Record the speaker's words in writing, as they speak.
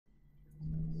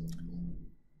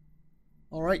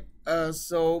All right,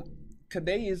 so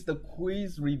today is the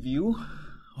quiz review.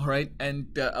 All right,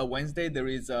 and Wednesday there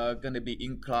is going to be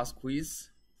in-class quiz.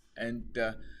 And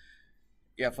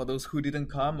yeah, for those who didn't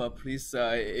come, please,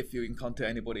 if you encounter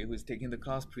anybody who is taking the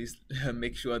class, please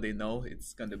make sure they know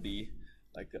it's going to be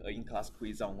like an in-class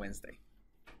quiz on Wednesday.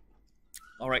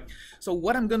 All right, so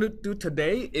what I'm going to do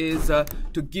today is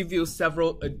to give you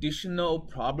several additional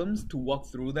problems to walk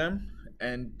through them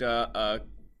and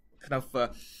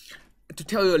to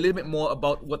tell you a little bit more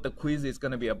about what the quiz is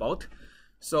going to be about.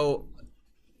 So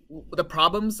the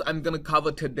problems I'm going to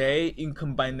cover today in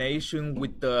combination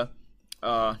with the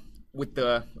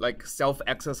like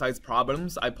self-exercise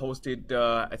problems I posted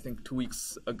I think 2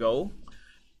 weeks ago,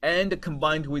 and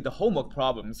combined with the homework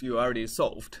problems you already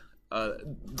solved.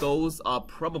 Those are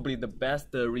probably the best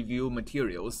review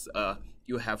materials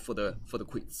you have for the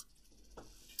quiz.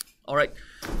 All right,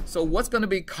 so what's going to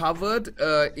be covered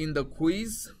in the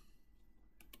quiz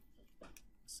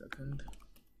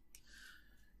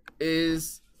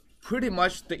is pretty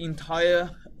much the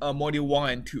entire module 1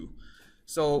 and 2.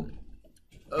 So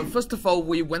first of all,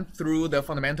 we went through the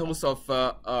fundamentals of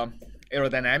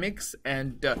aerodynamics,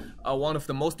 and one of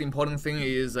the most important thing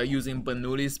is using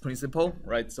Bernoulli's principle,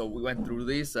 right? So we went through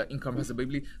this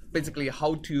incompressibility, basically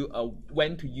how to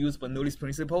when to use Bernoulli's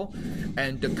principle,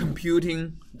 and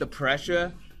computing the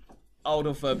pressure out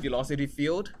of a velocity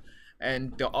field,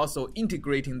 and also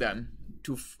integrating them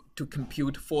to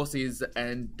compute forces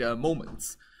and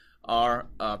moments are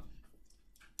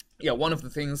yeah, one of the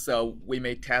things we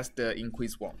may test in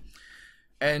quiz 1.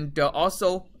 And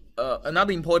also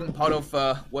another important part of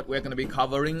what we're going to be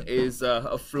covering is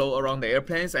a flow around the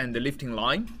airplanes and the lifting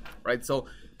line, right? So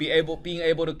being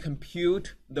able to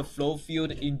compute the flow field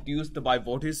induced by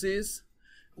vortices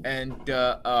and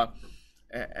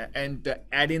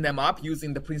adding them up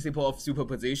using the principle of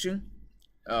superposition.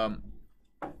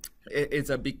 It's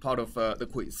a big part of the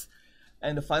quiz.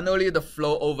 And finally, the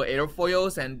flow over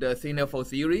airfoils and thin airfoil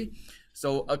theory.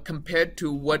 So compared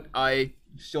to what I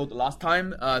showed last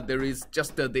time, there is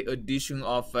just the addition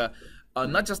of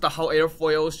not just how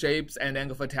airfoil shapes and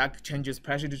angle of attack changes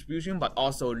pressure distribution, but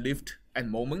also lift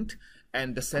and moment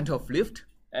and the center of lift,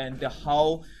 and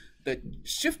how the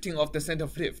shifting of the center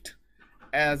of lift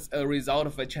as a result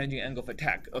of a changing angle of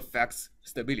attack affects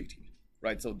stability,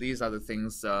 right? So these are the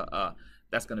things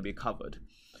that's going to be covered.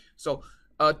 So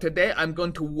today I'm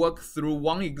going to walk through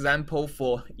one example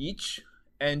for each,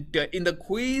 and in the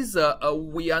quiz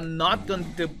we are not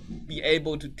going to be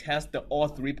able to test all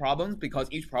 3 problems because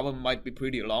each problem might be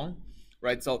pretty long,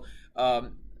 right? So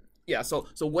yeah, so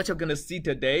what you're going to see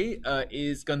today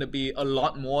is going to be a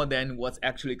lot more than what's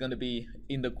actually going to be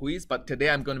in the quiz, but today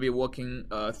I'm going to be walking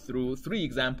through 3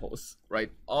 examples, right?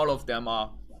 All of them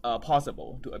are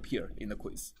possible to appear in the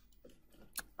quiz.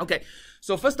 Okay,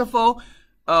 so first of all,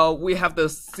 we have the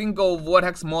single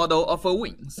vortex model of a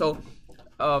wing. So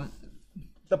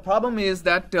the problem is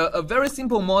that a very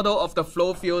simple model of the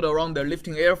flow field around the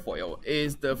lifting airfoil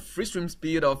is the free stream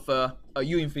speed of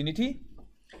u infinity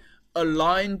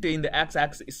aligned in the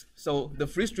x-axis. So the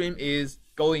free stream is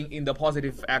going in the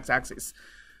positive x-axis,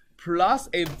 plus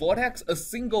a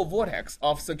single vortex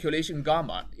of circulation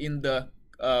gamma in the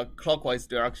clockwise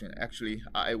direction. Actually,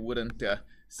 I wouldn't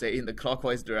say in the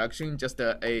clockwise direction, just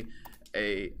a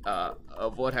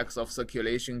vortex of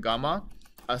circulation gamma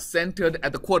centered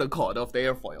at the quarter chord of the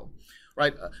airfoil,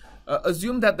 right?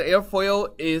 Assume that the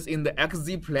airfoil is in the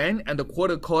xz plane and the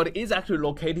quarter chord is actually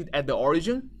located at the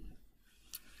origin,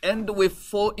 and we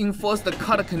enforce the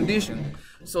cutter condition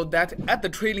so that at the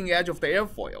trailing edge of the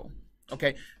airfoil,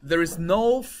 okay, there is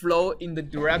no flow in the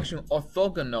direction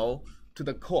orthogonal to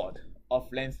the chord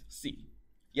of length c.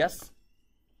 Yes?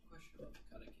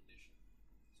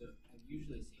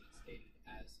 Usually seen it stated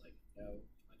as like the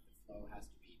flow has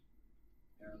to be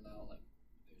parallel, like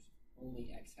there's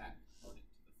only x hat component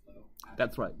to the flow.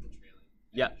 That's right. The trailing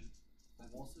edge. Yeah.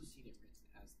 I've also seen it written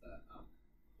as the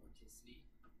vorticity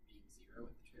being 0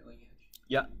 at the trailing edge.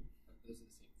 Yeah. But those are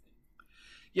the same thing.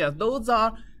 Yeah, those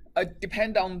are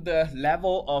depend on the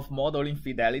level of modeling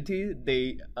fidelity.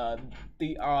 They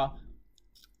are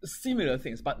similar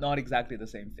things, but not exactly the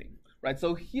same thing. Right,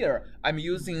 so here I'm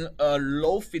using a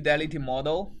low fidelity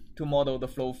model to model the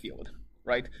flow field,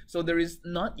 right? So there is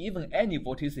not even any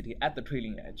vorticity at the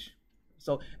trailing edge.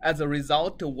 So as a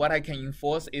result, what I can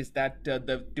enforce is that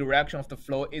the direction of the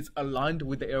flow is aligned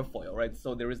with the airfoil, right?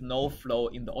 So there is no flow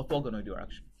in the orthogonal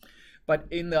direction. But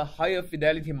in the higher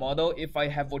fidelity model, if I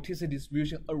have vorticity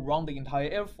distribution around the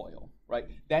entire airfoil, right?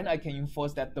 Then I can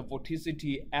enforce that the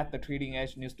vorticity at the trailing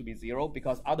edge needs to be 0,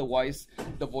 because otherwise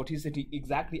the vorticity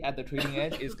exactly at the trailing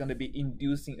edge is going to be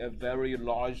inducing a very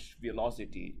large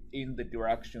velocity in the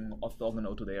direction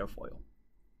orthogonal to the airfoil.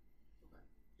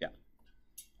 Yeah.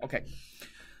 Okay.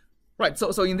 Right.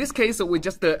 So in this case, we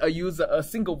just use a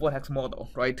single vortex model,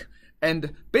 right?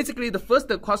 And basically, the first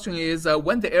question is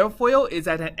when the airfoil is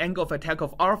at an angle of attack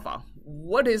of alpha,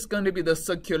 what is going to be the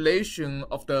circulation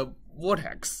of the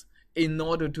vortex in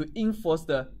order to enforce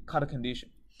the cut condition?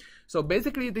 So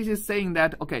basically, this is saying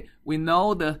that, okay, we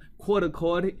know the quarter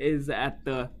chord is at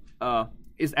the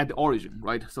origin,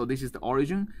 right? So this is the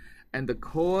origin, and the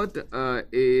chord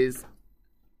is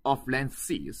of length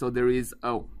c. So there is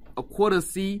a quarter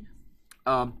c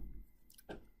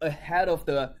ahead of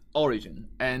the origin,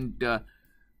 and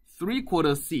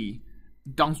 3/4 c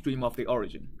downstream of the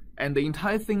origin, and the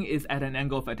entire thing is at an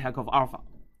angle of attack of alpha,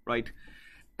 right?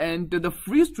 And the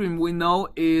free stream we know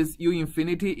is u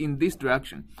infinity in this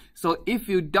direction. So if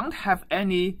you don't have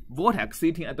any vortex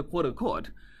sitting at the quarter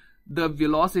chord, the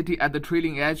velocity at the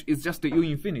trailing edge is just u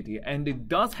infinity, and it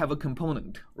does have a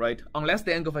component, right? Unless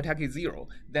the angle of attack is 0,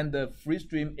 then the free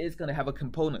stream is going to have a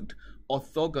component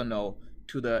orthogonal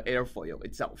to the airfoil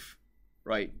itself,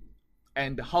 right?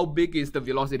 And how big is the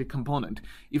velocity component?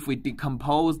 If we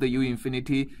decompose the u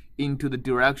infinity into the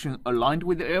direction aligned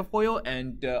with the airfoil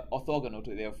and orthogonal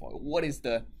to the airfoil, what is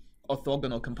the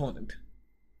orthogonal component?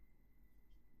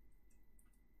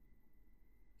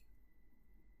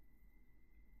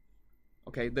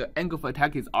 Okay, the angle of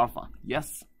attack is alpha.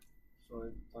 Yes? So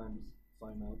times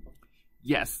sine alpha?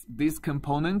 Yes, this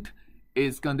component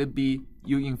is going to be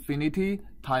u infinity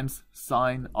times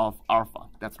sine of alpha.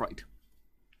 That's right.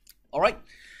 All right.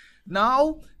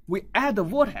 Now we add the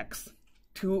vortex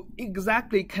to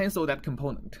exactly cancel that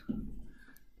component,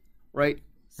 right?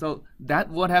 So that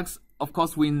vortex, of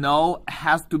course, we know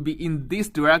has to be in this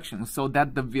direction so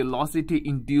that the velocity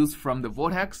induced from the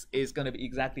vortex is going to be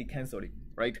exactly canceling,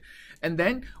 right? And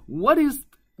then what is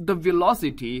the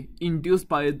velocity induced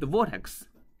by the vortex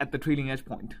at the trailing edge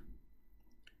point?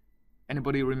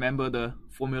 Anybody remember the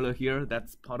formula here?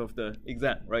 That's part of the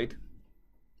exam, right?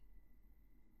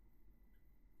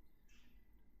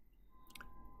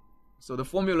 So the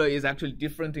formula is actually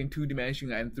different in 2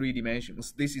 dimensions and 3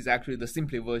 dimensions. This is actually the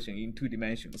simpler version in 2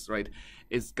 dimensions, right?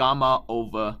 It's gamma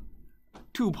over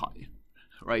 2 pi,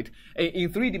 right?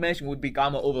 In 3 dimensions would be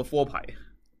gamma over 4 pi.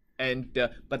 And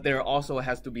but there also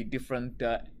has to be different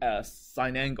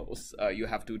sine angles you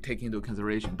have to take into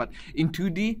consideration. But in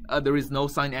 2D, there is no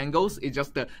sine angles. It's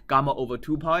just gamma over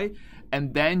 2 pi,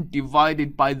 and then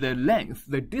divided by the length,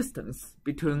 the distance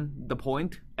between the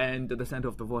point and the center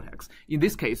of the vortex. In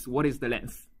this case, what is the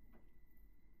length?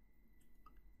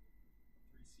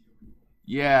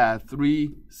 Yeah,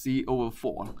 3c over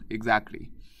 4, exactly.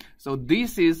 So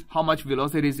this is how much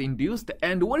velocity is induced,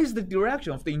 and what is the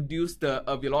direction of the induced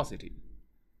velocity?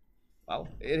 Well,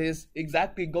 it is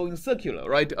exactly going circular,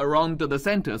 right, around the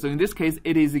center. So in this case,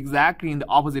 it is exactly in the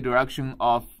opposite direction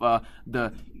of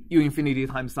the u infinity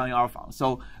times sine alpha.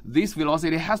 So this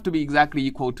velocity has to be exactly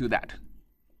equal to that.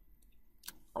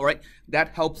 All right,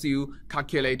 that helps you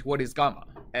calculate what is gamma,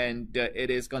 and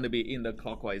it is going to be in the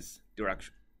clockwise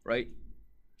direction, right?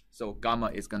 So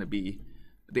gamma is going to be,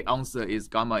 the answer is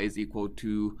gamma is equal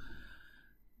to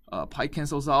pi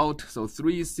cancels out, so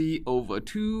 3c over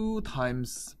 2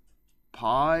 times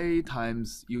pi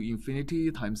times u infinity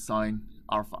times sine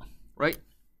alpha, right?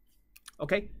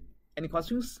 Okay, any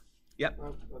questions? Yeah.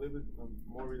 A little bit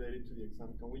more related to the exam.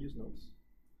 Can we use notes?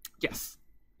 Yes,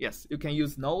 yes, you can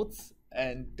use notes,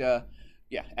 and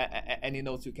yeah, any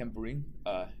notes you can bring,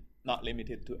 not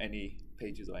limited to any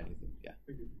pages or anything. Yeah.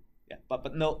 Thank you. Yeah,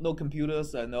 but no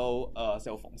computers, no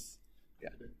cell phones. Yeah.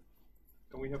 Okay.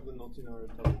 Can we have the notes in our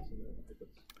tablets and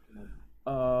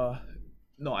iPads?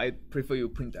 No, I prefer you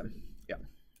print them. Yeah.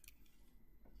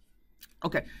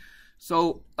 Okay.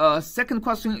 So second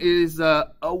question is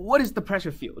what is the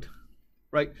pressure field,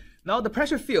 right? Now the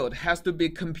pressure field has to be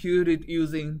computed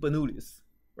using Bernoulli's,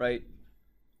 right?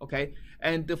 Okay.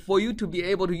 And for you to be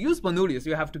able to use Bernoulli's,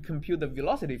 you have to compute the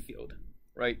velocity field,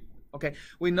 right? Okay,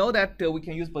 we know that we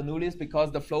can use Bernoulli's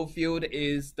because the flow field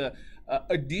is the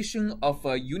addition of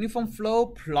a uniform flow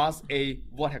plus a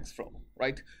vortex flow,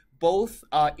 right? Both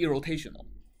are irrotational.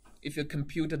 If you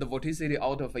compute the vorticity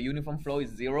out of a uniform flow,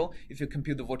 it's 0. If you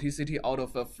compute the vorticity out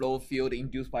of a flow field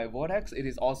induced by a vortex, it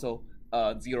is also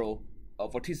 0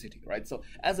 vorticity, right? So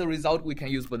as a result, we can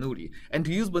use Bernoulli. And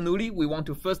to use Bernoulli, we want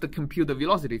to first compute the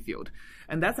velocity field.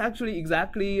 And that's actually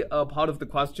exactly part of the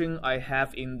question I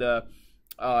have in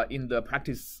the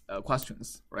practice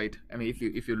questions, right? I mean,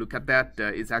 if you look at that,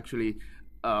 it's actually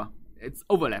it's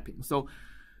overlapping. So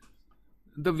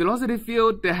the velocity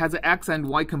field that has an x and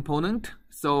y component.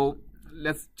 So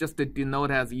let's just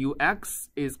denote as ux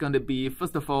is going to be,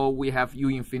 first of all, we have u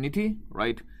infinity,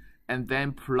 right? And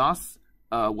then plus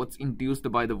what's induced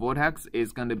by the vortex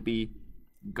is going to be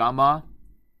gamma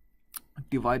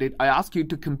divided. I ask you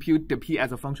to compute the p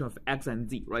as a function of x and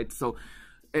z, right? So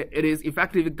it is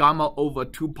effectively gamma over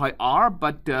 2 pi r,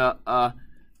 but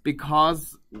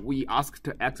because we asked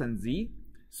x and z,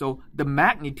 so the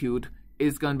magnitude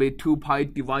is going to be 2 pi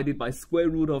divided by square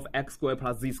root of x squared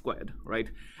plus z squared, right?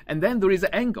 And then there is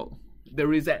an angle.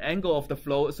 There is an angle of the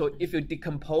flow. So if you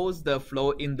decompose the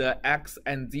flow in the x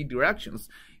and z directions,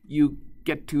 you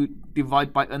get to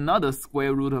divide by another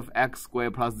square root of x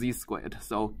squared plus z squared.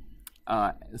 So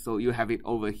so you have it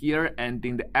over here, and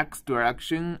in the x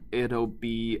direction, it'll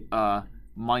be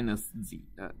minus z.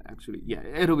 Actually, yeah,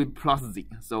 it'll be plus z.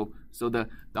 So the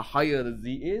higher the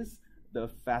z is, the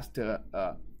faster.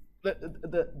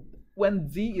 When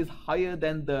z is higher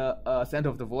than the center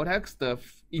of the vortex, the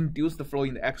induced flow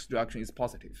in the x direction is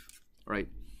positive, right?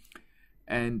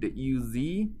 And uz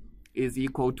is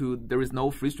equal to, there is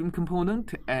no free stream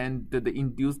component, and the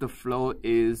induced flow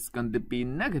is going to be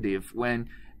negative when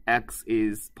x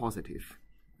is positive.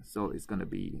 So it's going to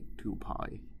be 2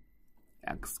 pi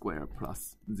x squared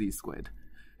plus z squared.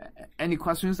 Any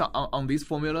questions on these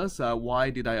formulas? Why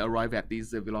did I arrive at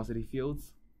these velocity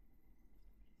fields?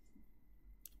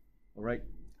 All right.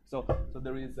 So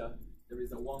there is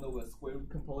a 1 over square root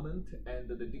component, and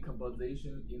the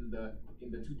decomposition in the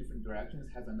two different directions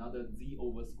has another z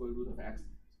over square root of x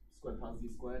squared plus z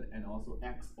squared, and also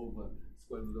x over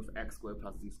square root of x squared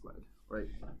plus z squared. Right.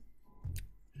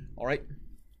 All right.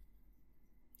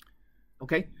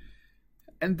 Okay.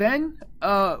 And then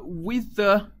with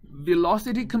the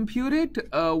velocity computed,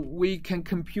 we can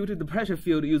compute the pressure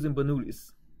field using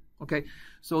Bernoulli's. Okay.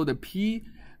 So the P,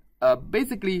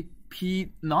 basically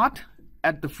P naught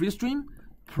at the free stream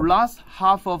plus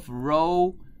half of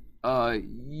rho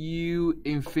u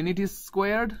infinity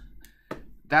squared.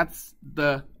 That's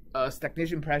the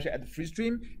stagnation pressure at the free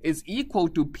stream, is equal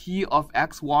to P of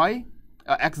xy,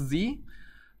 xz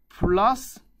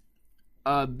plus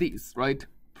this, right?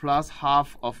 Plus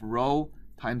half of rho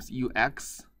times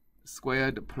ux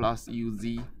squared plus uz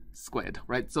squared,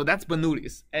 right? So that's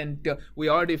Bernoulli's, and we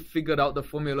already figured out the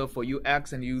formula for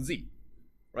ux and uz,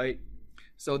 right?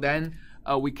 So then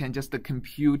we can just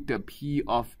compute the p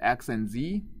of x and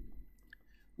z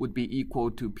would be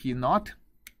equal to p naught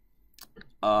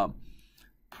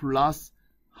plus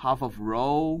half of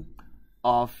rho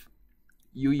of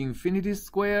u infinity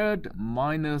squared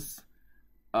minus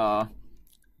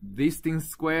this thing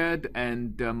squared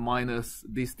and minus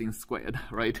this thing squared,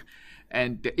 right?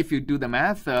 And if you do the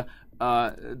math, the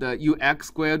ux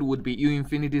squared would be u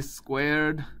infinity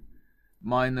squared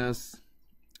minus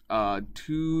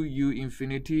 2u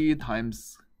infinity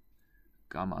times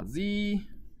gamma z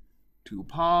 2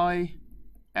 pi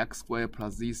x squared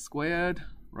plus z squared,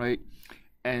 right?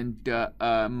 And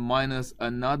minus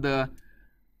another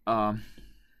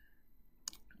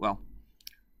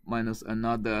minus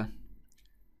another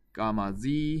gamma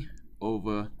z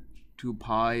over 2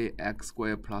 pi x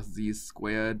squared plus z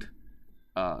squared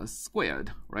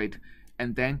squared, right?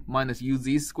 And then minus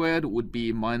uz squared would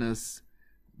be minus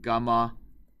gamma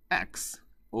x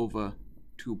over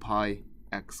 2 pi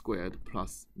x squared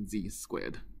plus z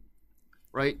squared,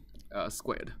 right?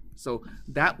 Squared. So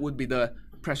that would be the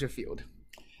pressure field.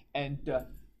 And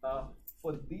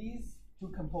for these two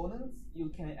components, you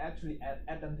can actually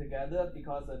add them together,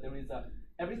 because there is a,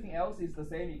 everything else is the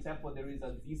same except for there is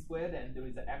a z squared and there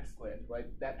is a x squared, right?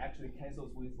 That actually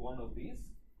cancels with one of these.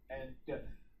 And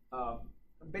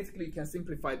basically you can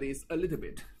simplify this a little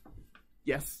bit.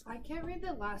 Yes? I can't read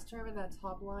the last term in that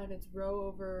top line. It's rho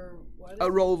over what?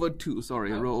 Rho over 2,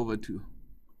 sorry, rho over 2.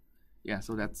 Yeah,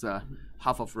 so that's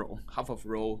half of rho. Half of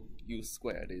rho u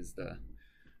squared is the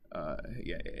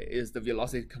is the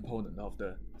velocity component of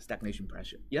the stagnation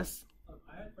pressure. Yes?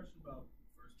 I had a question about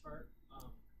the first part.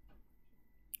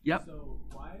 Yep. So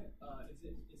why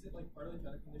is it like partly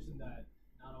the condition that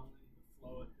not only the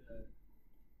flow at the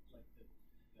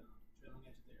trailing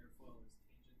edge of the airfoil is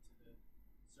tangent to the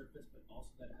surface, but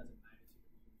also that it has a magnitude of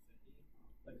u infinity?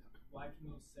 Like, why can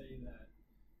you say that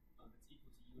it's equal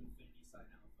to u infinity sine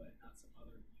alpha and not some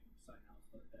other u sine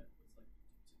alpha that was like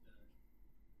due to the pressure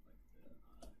difference or something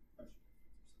like that?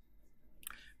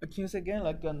 Can you say again,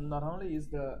 like not only is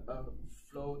the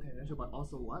flow tangential, but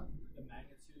also what? The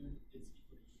magnitude is equal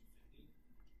to u infinity.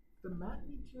 The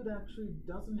magnitude actually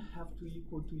doesn't have to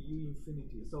equal to u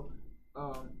infinity. So,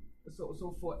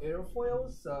 so for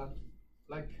airfoils,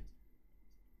 like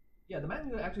Yeah, the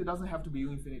magnitude actually doesn't have to be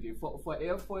U infinity. For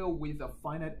airfoil with a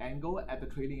finite angle at the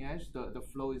trailing edge, the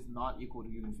flow is not equal to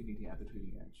U infinity at the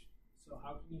trailing edge. So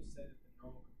how can you say that the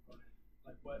normal component,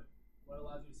 like what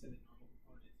allows you to say the normal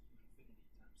component is U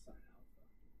infinity times sine alpha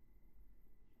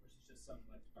versus just some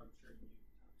like arbitrary U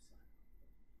times sine alpha?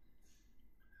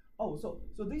 Oh, so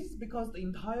this is because the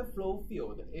entire flow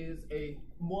field is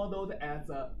modeled as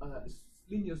a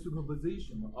linear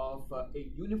superposition of a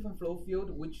uniform flow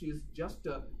field, which is just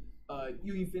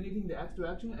U infinity in the x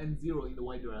direction and 0 in the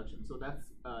y direction. So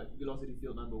that's velocity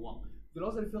field number 1.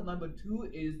 Velocity field number 2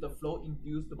 is the flow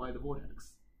induced by the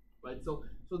vortex, right? So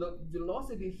the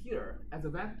velocity here as a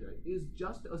vector is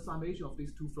just a summation of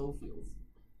these two flow fields,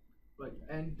 right?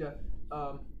 And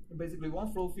basically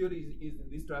one flow field is in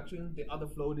this direction, the other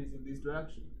flow is in this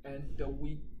direction, and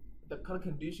the color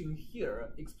condition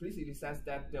here explicitly says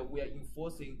that we are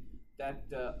enforcing that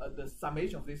the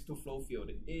summation of these two flow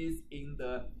fields is in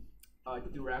the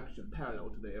direction parallel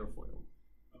to the airfoil.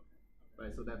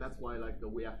 Right, so that's why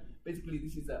we are basically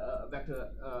this is a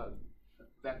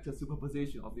vector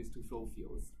superposition of these two flow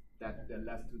fields that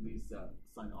leads to this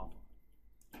sine alpha.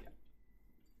 Yeah.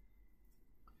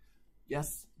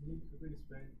 Yes. Could we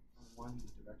explain on the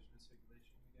direction of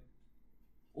circulation again?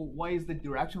 Oh, why is the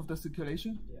direction of the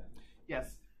circulation? Yeah.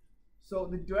 Yes. So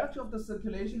the direction of the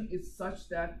circulation is such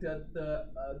that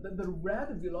the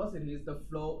red velocity is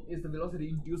the velocity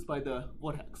induced by the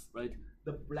vortex, right?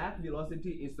 The black velocity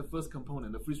is the first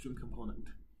component, the free stream component.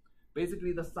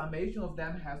 Basically, the summation of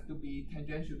them has to be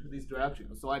tangential to this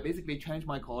direction. So I basically change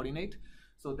my coordinate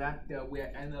so that we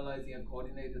are analyzing a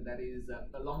coordinate that is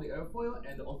along the airfoil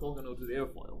and orthogonal to the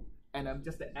airfoil. And I'm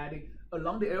just adding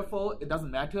along the airfoil, it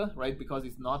doesn't matter, right? Because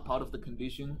it's not part of the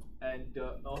condition. And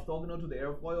orthogonal to the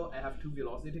airfoil, I have two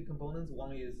velocity components.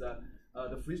 One is the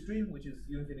free stream, which is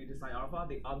U infinity sine alpha.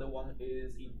 The other one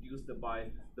is induced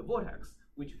by the vortex,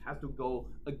 which has to go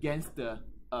against the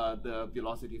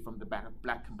velocity from the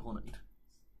black component,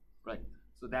 right?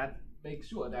 So that makes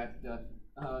sure that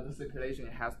the circulation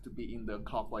has to be in the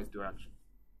clockwise direction.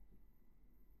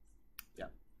 Yeah,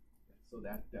 so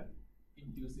that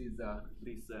induces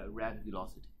this red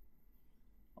velocity.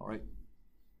 All right.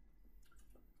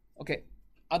 Okay,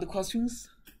 other questions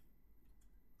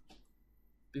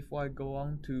before I go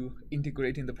on to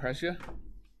integrating the pressure?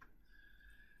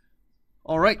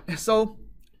 All right, so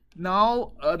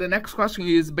now the next question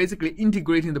is basically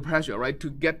integrating the pressure, right, to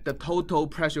get the total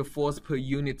pressure force per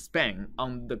unit span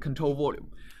on the control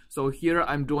volume. So here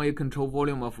I'm drawing a control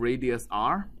volume of radius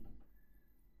r,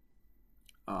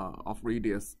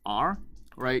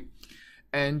 right?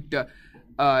 And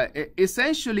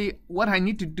essentially what I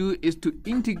need to do is to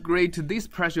integrate this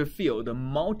pressure field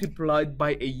multiplied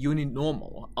by a unit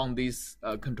normal on this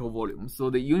control volume. So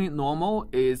the unit normal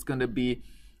is going to be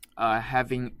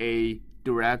having a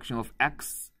direction of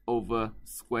x over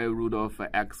square root of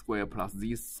x squared plus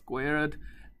z squared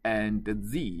and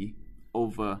z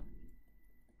over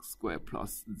squared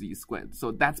plus z squared.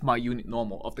 So that's my unit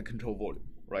normal of the control volume,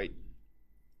 right?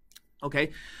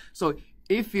 Okay, so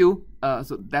if you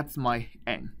so that's my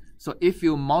n. So if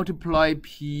you multiply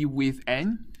p with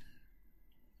n,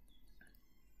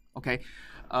 okay,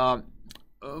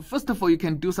 first of all you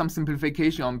can do some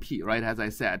simplification on p, right? As I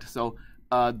said, so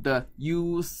the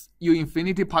u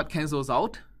infinity part cancels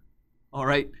out, all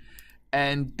right,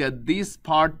 and this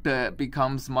part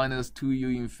becomes minus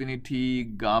 2u infinity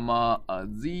gamma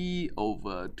z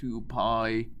over 2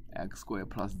 pi x squared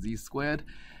plus z squared.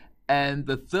 And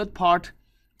the third part,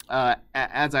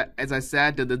 as I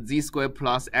said, the z squared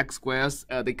plus x squares,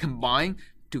 they combine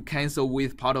to cancel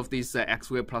with part of this x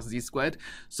squared plus z squared.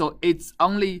 So it's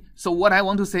only, so what I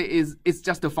want to say is it's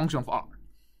just a function of r,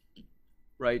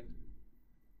 right?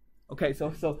 Okay,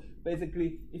 so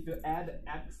basically if you add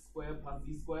x squared plus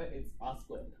z squared, it's r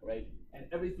squared, right? And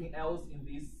everything else in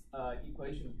this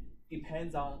equation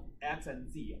depends on x and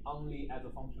z only as a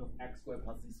function of x squared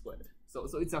plus z squared. So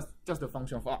it's just a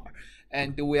function of r.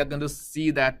 And we are going to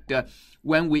see that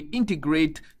when we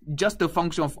integrate just the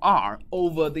function of r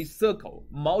over this circle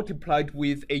multiplied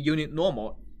with a unit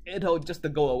normal, it'll just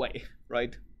go away,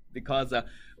 right? Because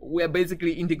we are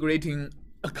basically integrating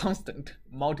a constant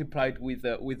multiplied with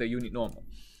a unit normal.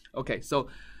 Okay, so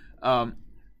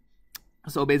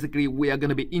so basically we are going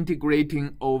to be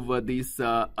integrating over this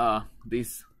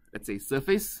this, let's say,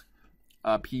 surface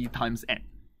p times n.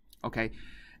 Okay.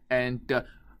 And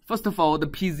first of all, the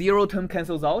p0 term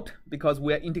cancels out because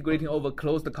we are integrating over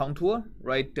closed contour,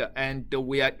 right? And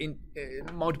we are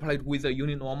multiplied with a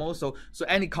unit normal. So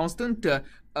any constant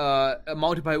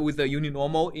multiplied with a unit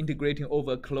normal integrating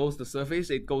over closed surface,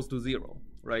 it goes to 0,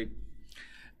 right?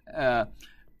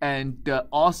 And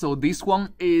also this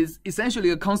one is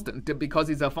essentially a constant because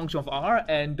it's a function of r,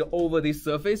 and over this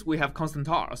surface we have constant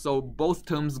r, so both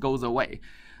terms goes away.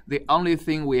 The only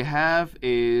thing we have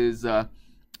is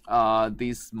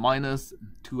this minus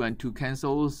 2 and 2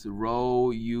 cancels, rho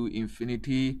u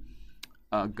infinity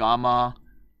gamma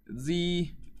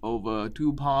z over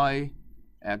 2 pi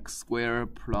x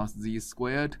squared plus z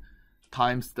squared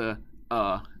times the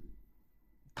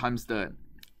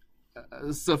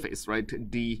surface, right,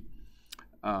 ds.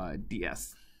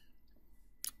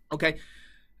 Okay,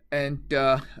 and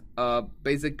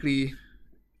basically,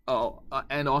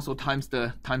 and also times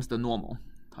the normal.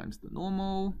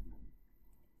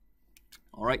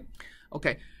 All right,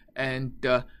 okay, and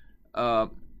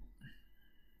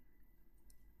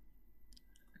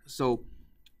so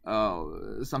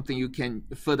something you can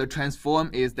further transform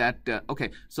is that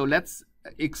okay, so let's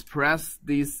express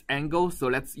this angle. So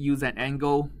let's use an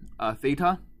angle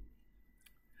theta,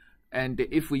 and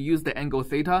if we use the angle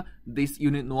theta, this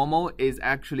unit normal is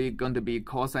actually going to be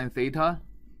cosine theta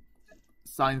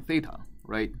sine theta,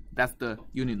 right? That's the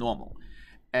unit normal.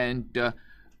 And the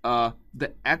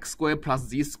x squared plus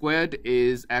z squared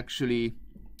is actually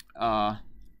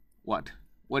what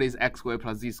is x squared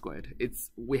plus z squared?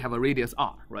 We have a radius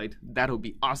r, right? That'll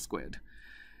be r squared.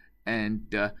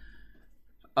 And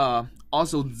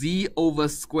also z over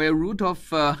square root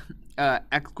of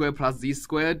x squared plus z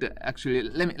squared. Actually,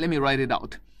 let me write it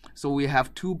out. So we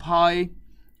have 2 pi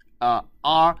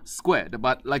r squared,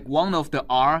 but like one of the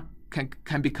r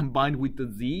can be combined with the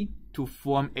z to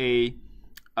form a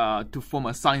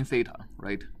sine theta,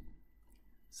 right?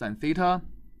 Sine theta,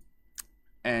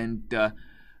 and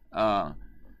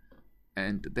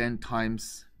then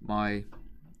times my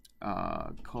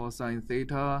cosine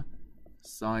theta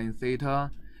sine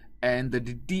theta, and the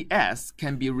ds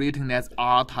can be written as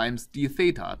r times d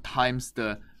theta times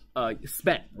the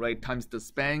span, right? Times the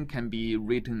span can be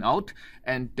written out.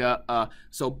 And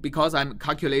so because I'm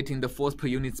calculating the force per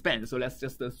unit span, so let's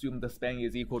just assume the span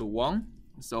is equal to 1.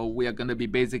 So we are going to be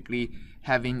basically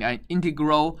having an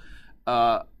integral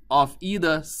of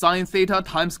either sine theta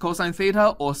times cosine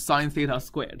theta or sine theta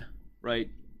squared, right?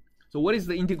 So what is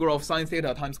the integral of sine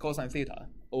theta times cosine theta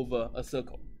over a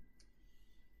circle?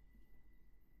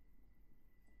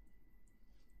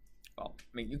 Well,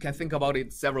 I mean, you can think about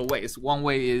it several ways. One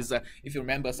way is, if you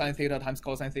remember, sine theta times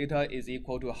cosine theta is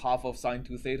equal to half of sine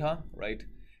 2 theta, right?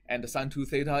 And the sine 2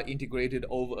 theta integrated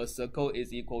over a circle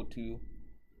is equal to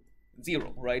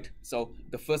 0, right? So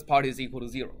the first part is equal to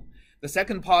 0. The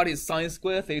second part is sine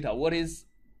square theta. What is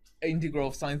integral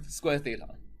of sine square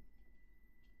theta?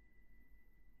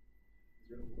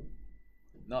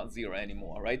 Not 0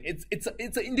 anymore, right? It's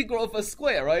an integral of a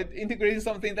square, right? Integrating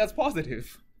something that's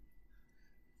positive.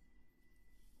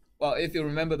 Well, if you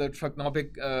remember the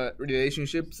trigonometric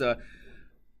relationships,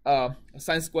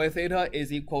 sine square theta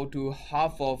is equal to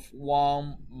half of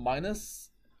 1 minus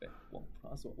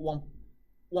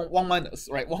 1 minus,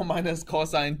 right? 1 minus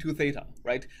cosine 2 theta,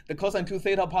 right? The cosine 2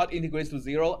 theta part integrates to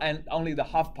 0, and only the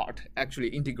half part actually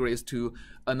integrates to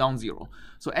a non-zero.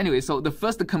 So anyway, so the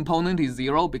first component is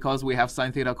 0 because we have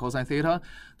sine theta, cosine theta.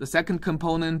 The second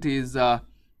component is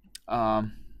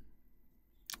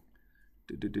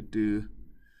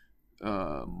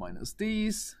minus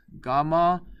this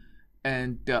gamma,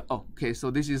 and okay,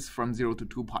 so this is from 0 to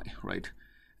 2 pi, right?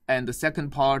 And the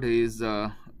second part is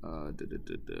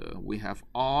we have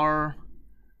r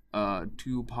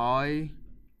 2 pi,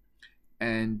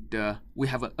 and we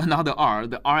have another r.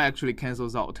 The r actually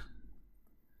cancels out.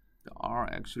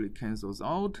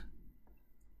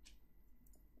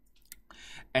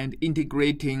 And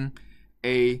integrating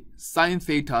a sine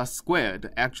theta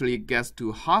squared actually gets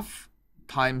to half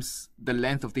times the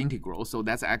length of the integral, so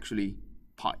that's actually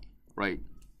pi, right?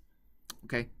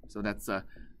 Okay, so that's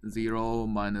 0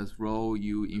 minus rho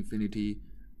u infinity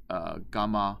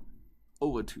gamma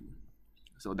over 2.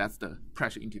 So that's the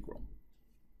pressure integral.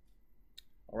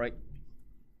 All right.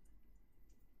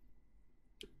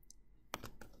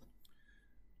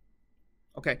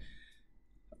 Okay.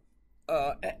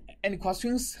 Any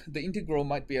questions? The integral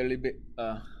might be a little bit,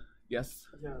 yes?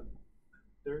 Yeah,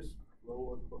 there's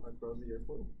flow across the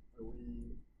airfoil. Are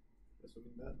we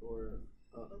assuming that, or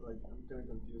like I'm kind of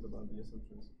confused about the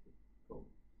assumptions of the flow.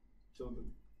 So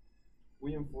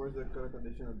we enforce the color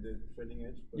condition at the trailing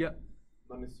edge, but yeah,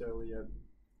 not necessarily at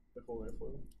the whole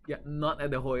airfoil. Yeah, not at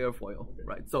the whole airfoil, okay.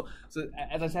 Right? So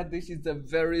as I said, this is a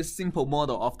very simple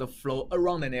model of the flow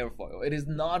around an airfoil. It is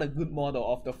not a good model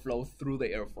of the flow through the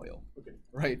airfoil. Okay.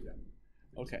 Right?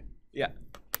 Yeah. Okay. Yeah.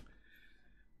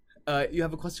 You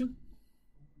have a question?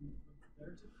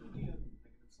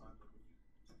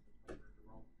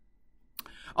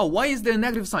 Oh, why is there a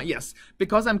negative sign? Yes,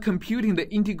 because I'm computing the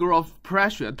integral of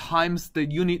pressure times the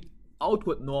unit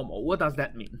outward normal. What does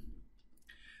that mean?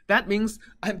 That means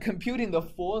I'm computing the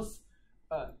force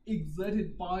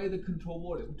exerted by the control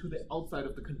volume to the outside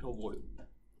of the control volume,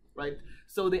 right?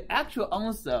 So the actual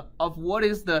answer of what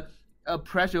is the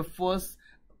pressure force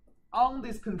on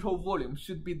this control volume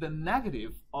should be the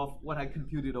negative of what I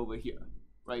computed over here,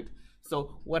 right?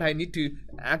 So what I need to,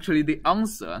 actually the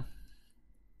answer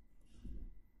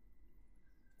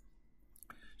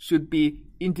should be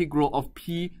integral of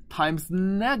P times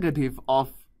negative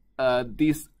of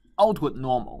this outward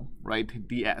normal, right,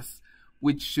 ds,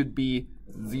 which should be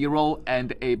 0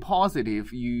 and a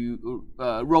positive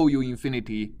rho u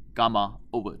infinity gamma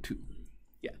over 2.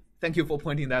 Yeah, thank you for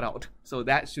pointing that out. So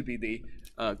that should be the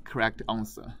correct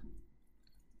answer.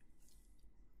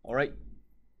 All right.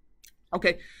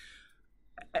 Okay.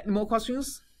 Any more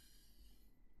questions?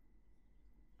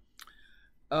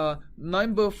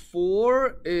 Number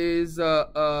 4 is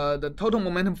the total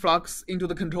momentum flux into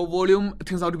the control volume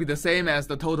turns out to be the same as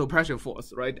the total pressure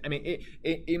force, right? I mean,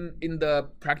 in the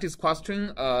practice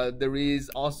question, there is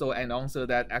also an answer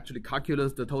that actually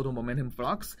calculates the total momentum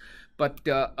flux, but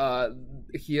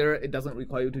here it doesn't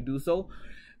require you to do so.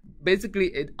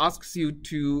 Basically, it asks you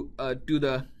to do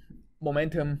the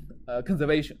momentum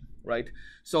conservation, right?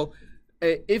 So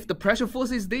if the pressure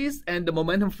force is this and the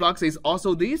momentum flux is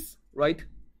also this, right?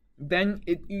 Then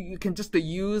you can just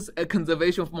use a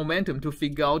conservation of momentum to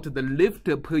figure out the lift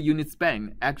per unit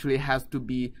span actually has to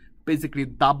be basically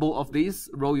double of this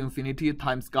rho infinity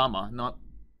times gamma, not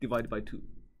divided by 2,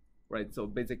 right? So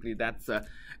basically that's a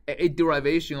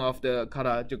derivation of the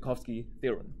Kara-Joukowski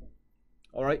theorem.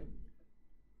 All right.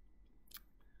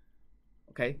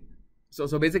 Okay.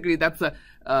 So basically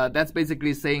that's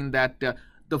basically saying that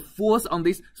the force on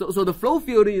this. So the flow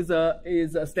field is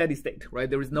a steady state, right?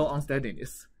 There is no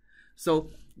unsteadiness.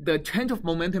 So the change of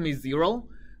momentum is 0.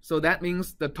 So that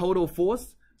means the total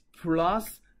force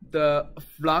plus the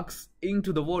flux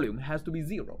into the volume has to be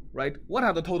 0, right? What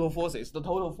are the total forces? The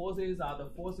total forces are the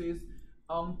forces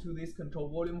onto this control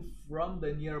volume from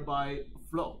the nearby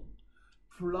flow,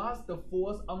 plus the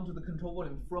force onto the control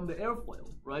volume from the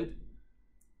airfoil, right?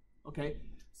 Okay.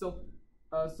 So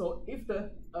if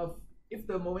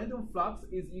the momentum flux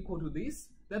is equal to this,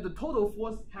 then the total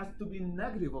force has to be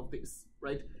negative of this,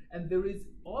 right? And there is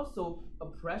also a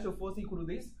pressure force equal to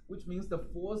this, which means the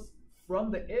force from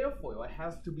the airfoil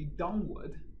has to be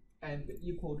downward and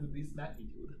equal to this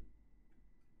magnitude.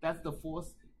 That's the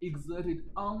force exerted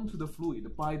onto the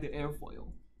fluid by the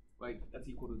airfoil, right? That's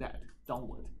equal to that,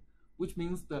 downward. Which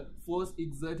means the force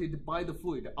exerted by the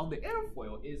fluid on the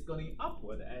airfoil is going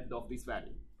upward end of this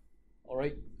value. All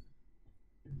right?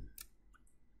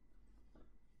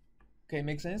 Okay,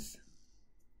 make sense?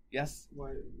 Yes?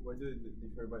 Why do it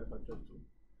differ by a factor of 2?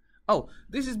 Oh,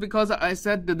 this is because I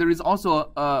said that there is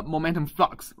also a momentum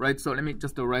flux, right? So let me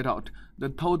just write out. The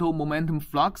total momentum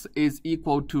flux is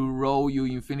equal to rho u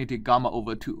infinity gamma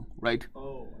over 2, right?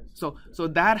 Oh, I see. So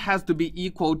that has to be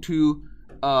equal to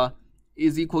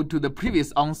is equal to the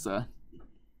previous answer,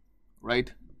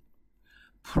 right?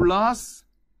 Plus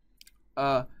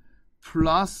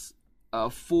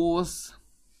force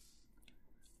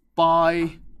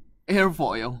by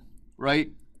airfoil,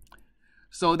 right?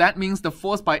 So that means the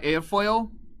force by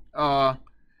airfoil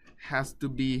has to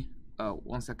be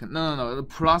 1 second. No,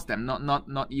 plus them,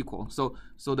 not equal. So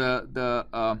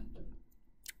the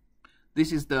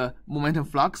this is the momentum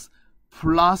flux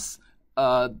plus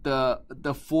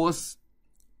the force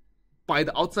by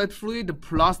the outside fluid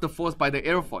plus the force by the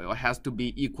airfoil has to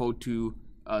be equal to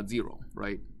 0,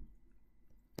 right?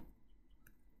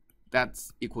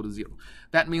 That's equal to 0.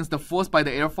 That means the force by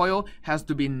the airfoil has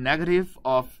to be negative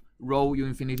of rho u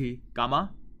infinity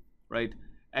gamma, right?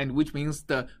 And which means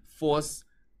the force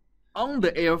on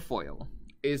the airfoil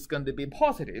is going to be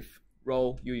positive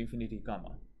rho u infinity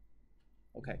gamma.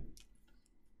 Okay.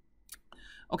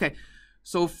 Okay.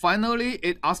 So finally,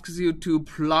 it asks you to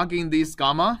plug in this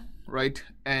gamma, right?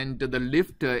 And the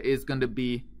lift is going to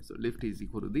be, so lift is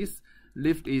equal to this.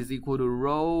 Lift is equal to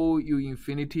rho u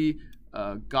infinity.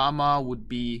 Gamma would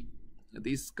be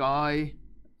this guy,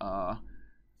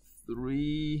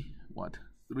 3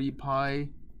 pi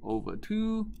over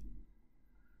 2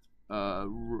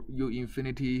 u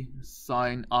infinity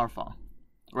sine alpha,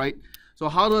 right? So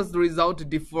how does the result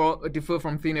differ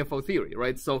from thin air flow theory,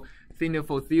 right? So thin air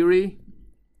flow theory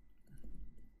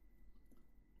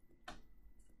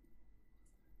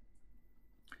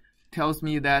tells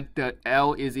me that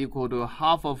L is equal to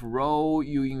half of rho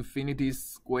u infinity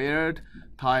squared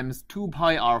times 2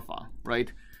 pi alpha,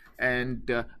 right?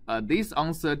 And this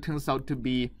answer turns out to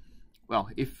be well,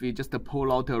 if we just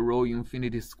pull out a rho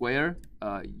infinity square,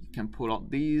 you can pull out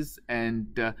these,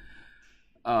 and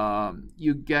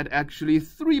you get actually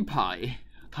 3 pi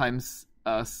times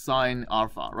sine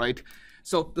alpha, right?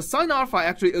 So the sine alpha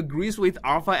actually agrees with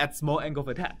alpha at small angle of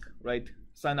attack, right?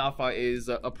 Sine alpha is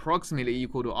approximately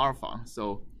equal to alpha.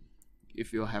 So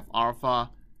if you have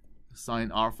alpha,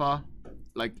 sine alpha,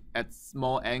 like at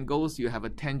small angles, you have a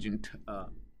tangent,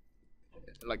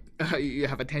 you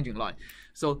have a tangent line.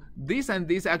 So this and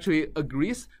this actually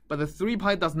agrees, but the 3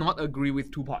 pi does not agree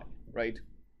with 2 pi, right?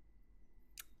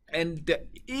 And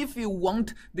if you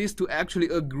want this to actually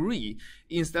agree,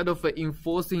 instead of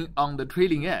enforcing on the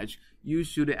trailing edge, you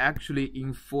should actually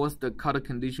enforce the cutter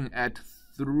condition at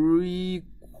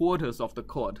 3/4 of the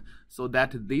chord, so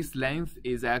that this length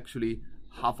is actually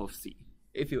half of C.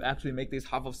 If you actually make this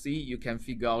half of C, you can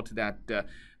figure out that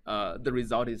the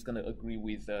result is going to agree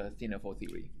with thin airfoil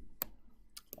theory.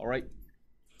 All right.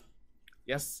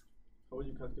 Yes? How would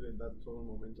you calculate that total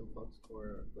momentum flux?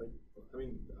 Or, like, I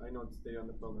mean, I know it's there on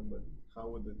the problem, but how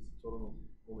would the total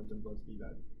momentum flux be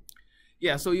that?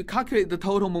 Yeah, so you calculate the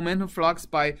total momentum flux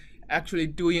by actually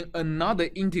doing another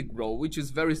integral, which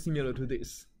is very similar to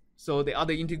this. So the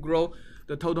other integral,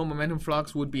 the total momentum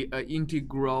flux would be an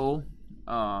integral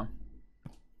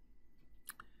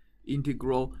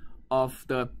of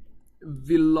the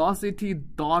velocity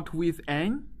dot with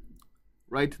n,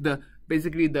 right?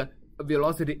 Basically the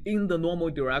velocity in the normal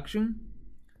direction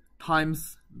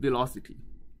times velocity,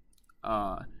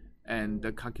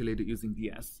 and calculated using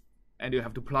ds. And you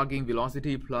have to plug in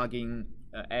velocity, plug in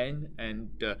n, and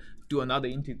do another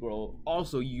integral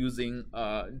also using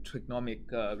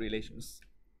trigonometric relations.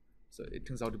 So it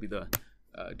turns out to be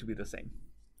the same.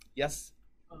 Yes.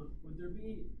 Would there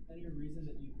be any reason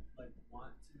that you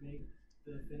want to make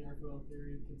the thin airfoil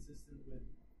theory consistent with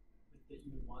that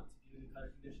you would want to do the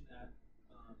cutter condition at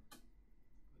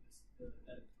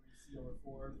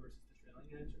 3C/4 versus the trailing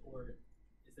edge, or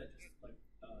is that just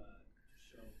to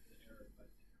show the error by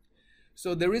thin airfoil?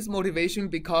 So there is motivation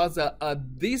because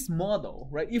this model,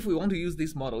 right? If we want to use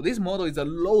this model is a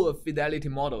lower fidelity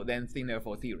model than thin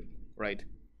airfoil theory, right?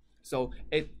 So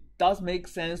it does make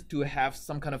sense to have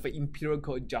some kind of an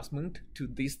empirical adjustment to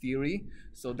this theory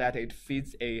so that it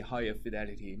fits a higher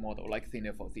fidelity model like thin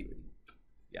airfoil theory.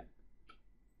 Yeah.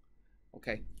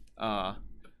 Okay.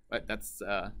 Right. That's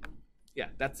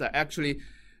actually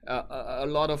a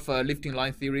lot of lifting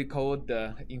line theory code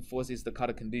enforces the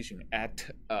cutter condition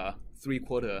at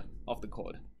 3/4 of the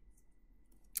chord.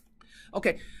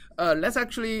 Okay. Let's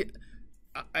actually.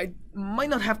 I might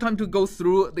not have time to go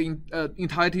through the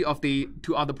entirety of the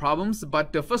 2 other problems,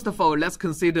 but first of all, let's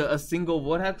consider a single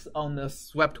vortex on a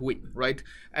swept wing, right?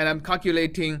 And I'm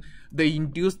calculating the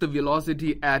induced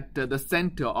velocity at the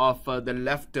center of the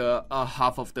left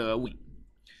half of the wing.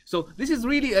 So this is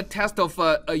really a test of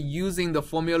using the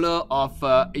formula of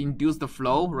induced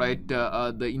flow, right?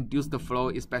 The induced flow,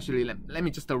 especially, let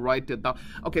me just write it down.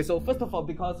 Okay, so first of all,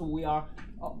 because we are,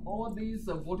 all these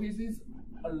vortices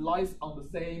lies on the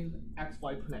same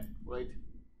xy plane, right?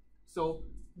 So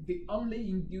the only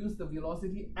induced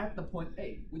velocity at the point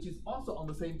A, which is also on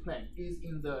the same plane, is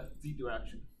in the z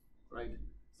direction, right?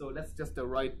 So let's just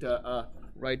write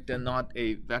not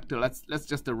a vector. Let's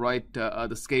just write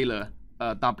the scalar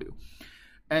w.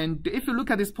 And if you look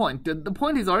at this point, the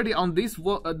point is already on this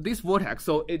vortex,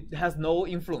 so it has no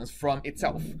influence from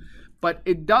itself. But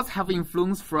it does have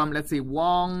influence from, let's say,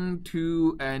 1,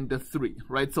 2, and 3,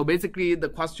 right? So basically, the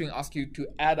question asks you to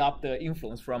add up the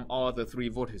influence from all the 3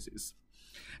 vortices.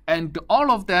 And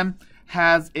all of them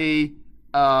has a,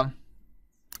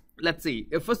 let's see,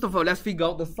 first of all, let's figure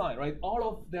out the sign, right? All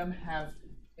of them have,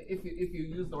 if you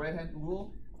use the right-hand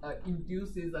rule,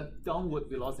 induces a downward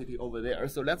velocity over there.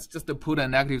 So let's just put a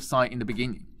negative sign in the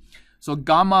beginning. So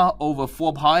gamma over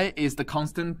 4 pi is the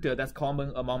constant that's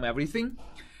common among everything.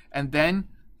 And then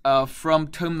from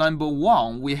term number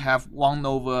 1, we have 1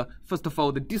 over, first of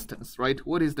all, the distance, right?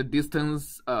 What is the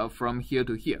distance from here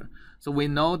to here? So we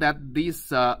know that this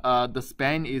the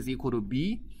span is equal to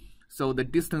b. So the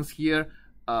distance here,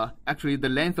 actually the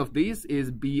length of this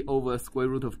is b over square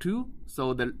root of 2.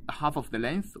 So the half of the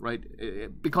length, right?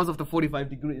 Because of the 45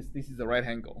 degrees, this is a right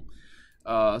angle.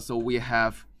 So we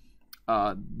have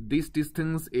this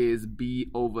distance is b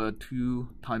over 2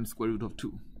 times square root of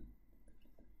 2.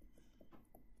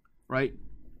 Right?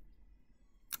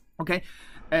 Okay,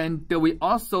 and we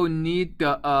also need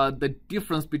the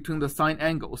difference between the sine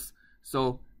angles.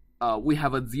 So we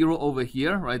have a 0 over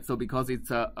here, right? So because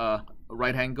it's a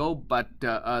right angle, but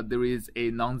there is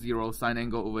a non-zero sine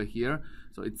angle over here.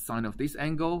 So it's sine of this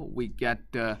angle. We get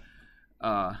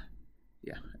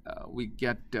yeah, we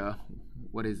get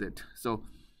what is it? So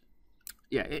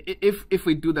yeah, if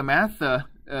we do the math,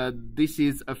 this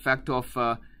is a factor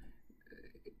of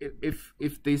if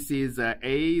this is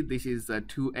a, this is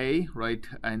 2a, right?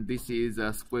 And this is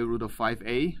square root of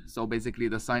 5a. So basically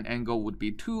the sine angle would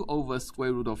be 2 over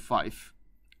square root of 5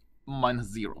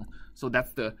 minus 0. So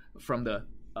that's the from the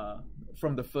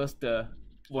first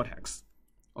vortex.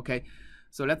 Okay,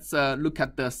 so let's look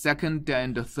at the second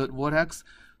and the third vortex.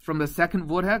 From the second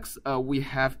vortex, we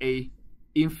have a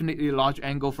infinitely large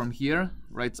angle from here,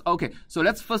 right? Okay, so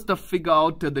let's first figure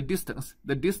out the distance.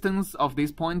 The distance of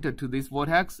this point to this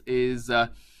vortex is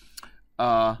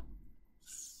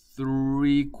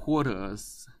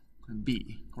 3/4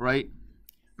 b, right?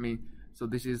 I mean, so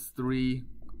this is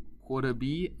 3/4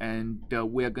 b, and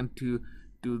we are going to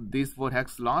do this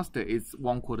vortex last. It's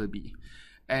 1/4 b,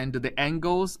 and the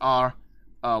angles are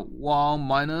 1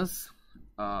 minus.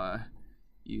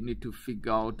 You need to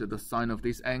figure out the sine of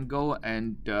this angle,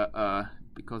 and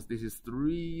because this is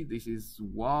 3, this is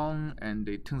 1, and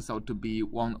it turns out to be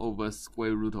 1 over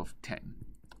square root of 10.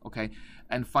 Okay,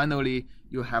 and finally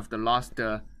you have the last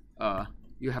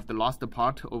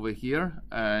part over here,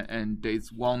 and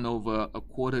it's 1 over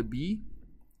 1/4 b,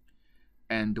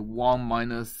 and 1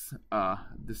 minus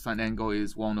the sine angle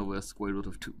is 1 over square root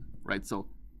of 2, right? So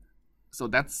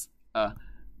that's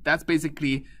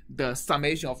basically the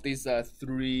summation of these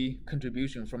 3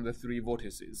 contributions from the 3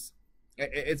 vortices.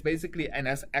 It's basically an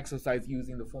exercise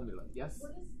using the formula. Yes?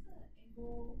 What is the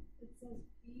angle? It says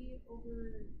b over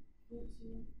root 2.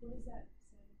 What does that say right there?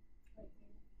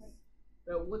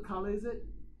 Right. What color is it?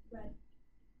 Red.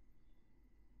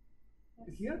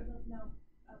 That's Here? No.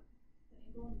 Up. The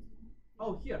angle.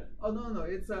 Oh, here. Oh, no.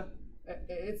 It's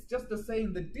just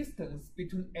saying the distance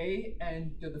between A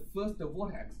and the first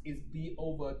vortex is b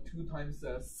over 2 times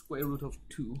square root of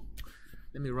 2.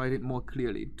 Let me write it more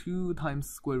clearly. 2 times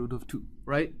square root of 2,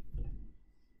 right?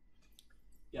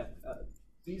 Yeah,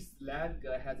 this leg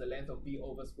has a length of b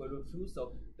over square root of 2,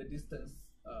 so the distance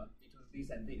between this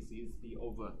and this is b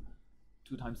over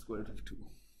 2 times square root of 2.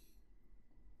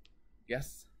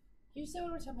 Yes? Can you say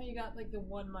one more time how you got like the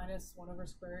 1 minus 1 over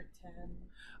square root 10?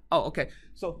 Oh, okay.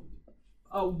 So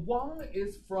 1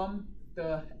 is from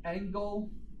the angle,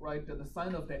 right? The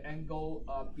sine of the angle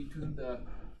between the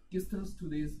distance to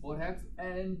this vortex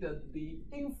and the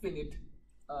infinite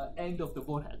end of the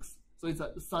vortex. So it's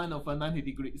a sine of 90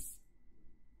 degrees,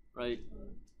 right?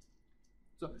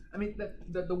 So I mean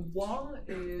the 1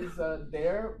 is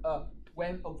there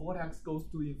when a vortex goes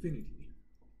to infinity,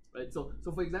 right? So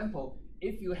for example,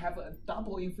 if you have a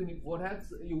double infinite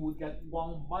vortex, you would get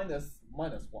 1 minus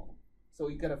 1. So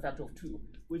you get a factor of 2,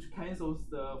 which cancels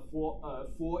the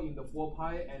 4 in the 4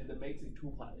 pi and makes it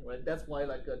 2 pi, right? That's why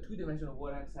like a 2-dimensional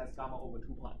vortex has gamma over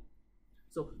 2 pi.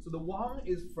 So the 1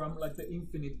 is from like the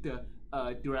infinite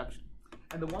direction,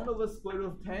 and the 1 over square root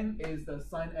of 10 is the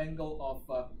sine angle of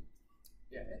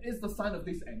it's the sine of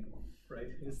this angle,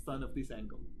 right? It's sine of this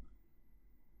angle.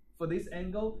 For this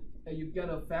angle, you get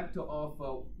a factor of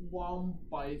 1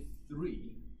 by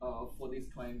 3 for this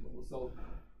triangle. So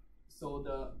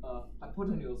the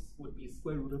hypotenuse would be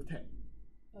square root of 10.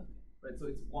 Okay. Right, so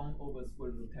it's 1 over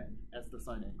square root of 10 as the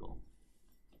sine angle.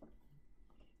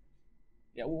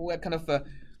 Yeah, we're kind of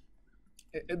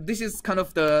this is kind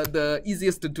of the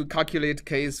easiest to calculate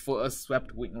case for a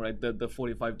swept wing, right? The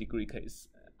 45-degree case.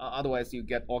 Otherwise, you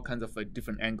get all kinds of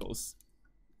different angles.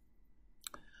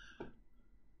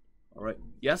 All right.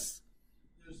 Yes.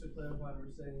 Just to clarify,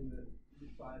 we're saying that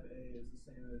root 5a is the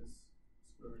same as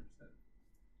square root of 10.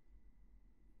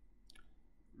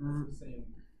 It's the same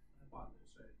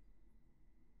hypotenuse, right?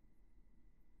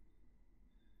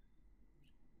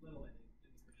 Little n.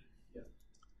 Yeah.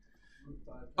 Root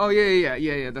 5. Oh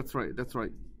yeah. That's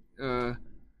right.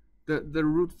 The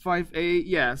root 5a.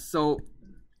 Yeah. So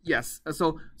yes.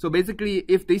 So basically,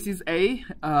 if this is a,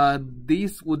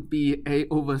 this would be a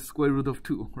over square root of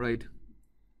 2, right?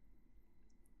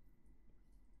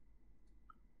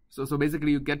 So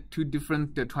basically, you get 2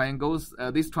 different triangles.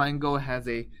 This triangle has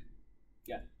a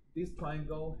This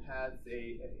triangle has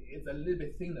it's a little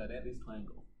bit thinner than this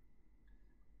triangle,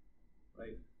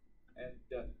 right? And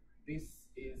this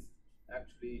is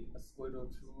actually a square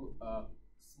root of 2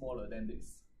 smaller than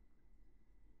this.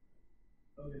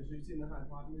 Okay, so you've seen the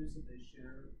hypotenuse that they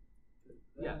share.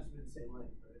 That has to be the same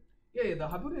length, right? Yeah, the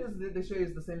hypotenuse they share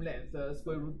is the same length,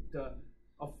 square root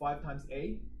of 5 times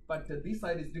a, but this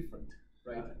side is different,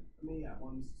 right? I mean, yeah,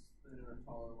 one's thinner and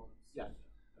taller, one's. Yeah.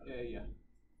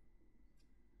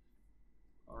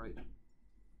 All right.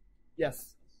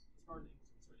 Yes. As far as the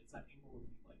angle is concerned, it's that angle would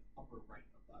be like upper right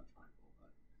of that triangle, but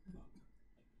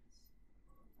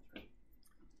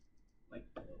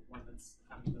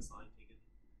having the sign taken.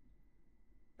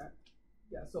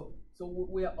 Yeah, so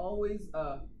we are always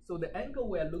so the angle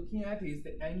we are looking at is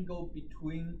the angle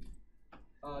between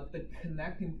the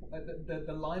connecting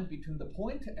the line between the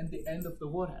point and the end of the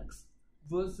vortex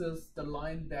versus the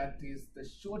line that is the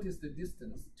shortest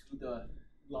distance to the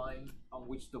line on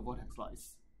which the vortex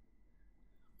lies.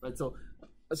 Right. So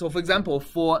for example,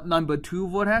 for number 2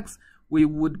 vortex, we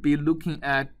would be looking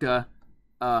at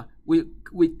we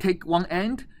take one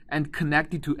end and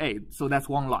connect it to A. So that's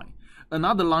one line.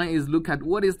 Another line is look at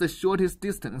what is the shortest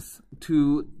distance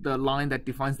to the line that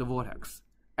defines the vortex,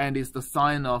 and it's the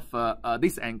sine of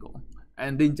this angle.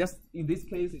 And then just in this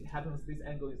case, it happens this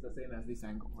angle is the same as this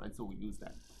angle, right? So we use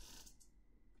that.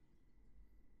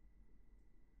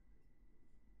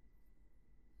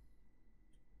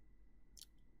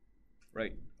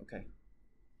 Right. Okay.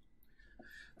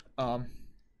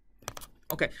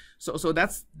 Okay. So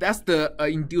that's the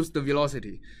induced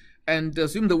velocity. And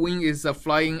assume the wing is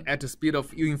flying at a speed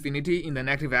of u infinity in the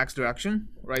negative x direction,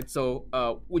 right? So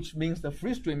which means the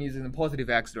free stream is in the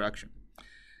positive x direction,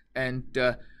 and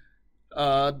the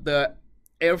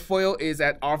airfoil is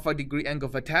at alpha degree angle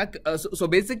of attack. So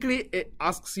basically, it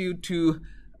asks you to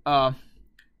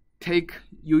take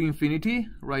u infinity,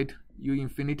 right? U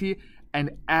infinity,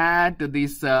 and add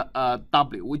this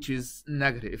w, which is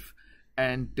negative,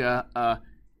 and yeah,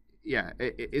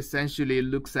 it essentially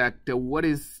looks at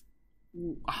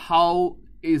how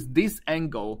is this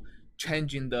angle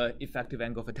changing the effective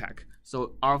angle of attack.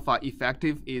 So alpha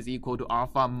effective is equal to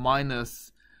alpha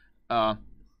minus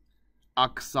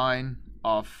arcsine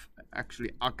of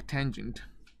arctangent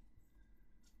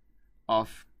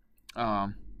of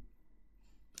well,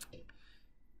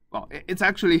 it's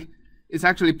actually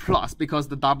plus because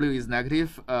the w is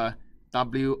negative,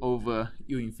 w over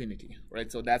u infinity,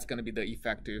 right? So that's going to be the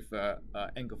effective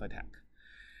angle of attack.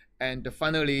 And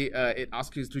finally, it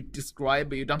asks you to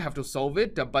describe, you don't have to solve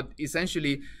it, but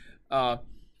essentially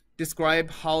describe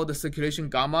how the circulation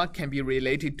gamma can be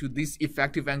related to this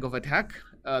effective angle of attack,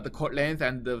 the chord length,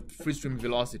 and the free stream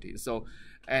velocity. So,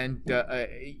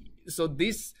 so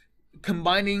this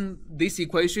combining this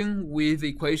equation with the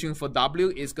equation for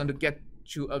W is going to get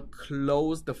you a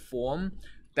closed form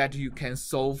that you can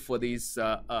solve for this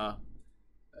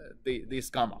this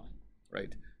gamma,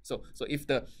 right? So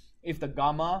if the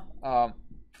gamma,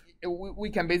 we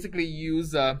can basically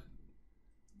use the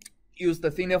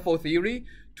thin airfoil theory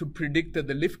to predict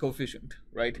the lift coefficient,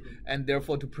 right? And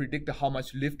therefore to predict how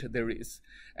much lift there is.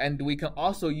 And we can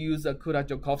also use a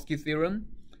Kudai-Joukowski theorem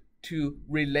to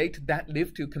relate that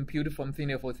lift you compute from thin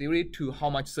airfoil theory to how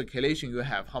much circulation you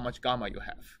have, how much gamma you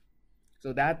have.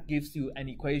 So that gives you an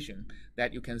equation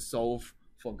that you can solve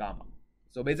for gamma.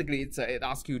 So basically, it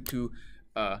asks you to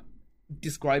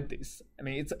describe this. I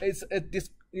mean,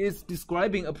 it's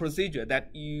describing a procedure that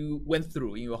you went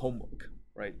through in your homework,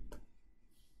 right?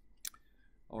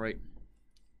 All right.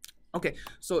 Okay.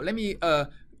 So let me go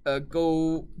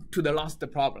to the last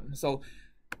problem. So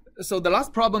the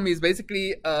last problem is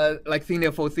basically like thin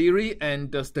airfoil theory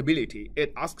and stability.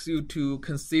 It asks you to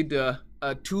consider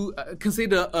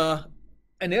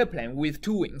an airplane with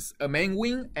 2 wings, a main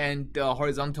wing and a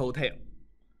horizontal tail.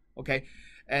 Okay,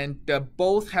 and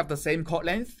both have the same chord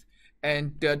length.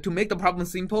 And to make the problem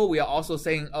simple, we are also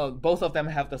saying both of them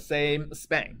have the same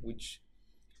span, which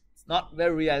is not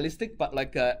very realistic, but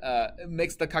like it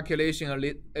makes the calculation a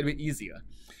little bit easier.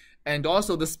 And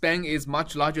also the span is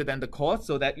much larger than the chord,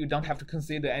 so that you don't have to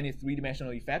consider any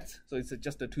 3-dimensional effects. So it's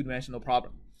just a 2-dimensional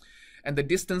problem. And the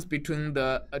distance between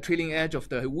the trailing edge of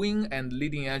the wing and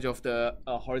leading edge of the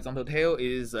horizontal tail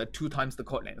is 2 times the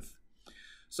chord length.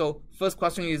 So first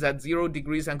question is at 0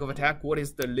 degrees angle of attack, what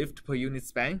is the lift per unit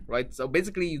span, right? So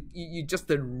basically you just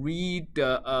read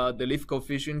the lift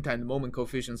coefficient and moment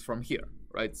coefficients from here,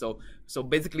 right? So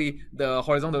basically the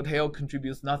horizontal tail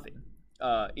contributes nothing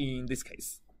in this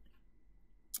case.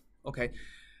 Okay,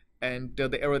 and the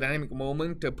aerodynamic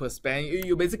moment per span,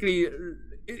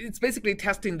 it's basically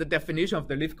testing the definition of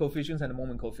the lift coefficients and the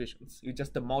moment coefficients. You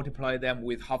just multiply them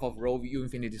with half of rho u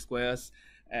infinity squares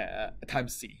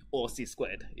times c, or c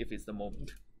squared if it's the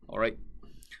moment. All right.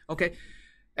 Okay.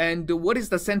 And what is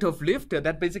the center of lift?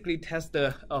 That basically tests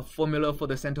the formula for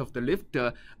the center of the lift.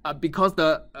 Because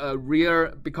the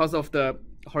because of the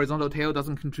horizontal tail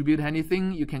doesn't contribute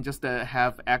anything, you can just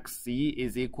have xc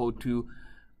is equal to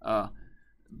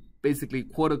basically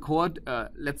quarter chord.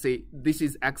 Let's say this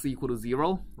is x equal to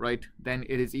 0, right? Then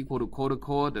it is equal to quarter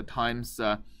chord times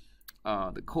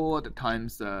the chord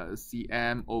times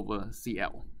cm over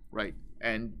cl, right?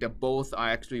 And both are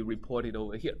actually reported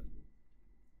over here.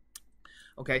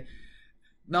 Okay,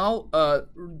 Now,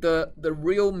 the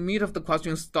real meat of the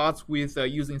question starts with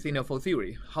using thin fold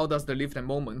theory. How does the lift and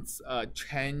moments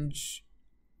change,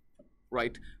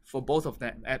 right, for both of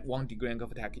them at 1 degree angle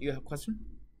of attack? You have a question?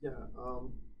 Yeah.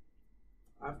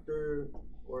 After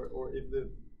or if the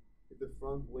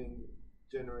front wing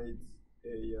generates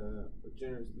a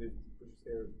generous lift pushes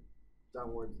air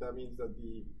downwards, that means that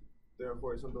the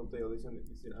horizontal tail is an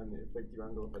effective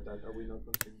angle of attack. Are we not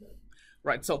considering that?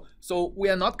 Right. So we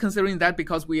are not considering that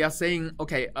because we are saying,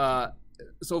 okay,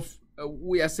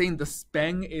 we are saying the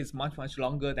span is much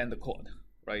longer than the chord,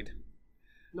 right?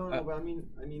 No, but I mean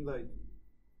like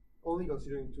only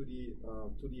considering to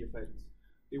the effects,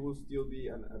 it will still be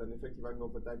at an effective angle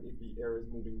of attack if the air is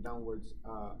moving downwards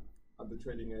at the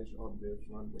trailing edge of the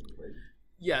front wing, right?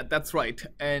 Yeah, that's right,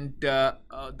 and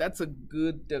that's a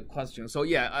good question. So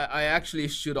yeah, I actually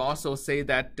should also say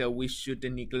that we should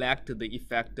neglect the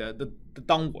effect, the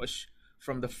downwash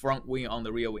from the front wing on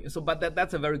the rear wing. So, but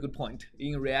that's a very good point.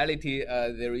 In reality,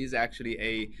 there is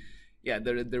actually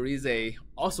there is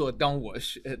also a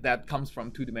downwash that comes from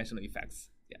two-dimensional effects.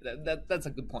 Yeah, that's a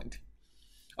good point.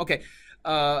 Okay,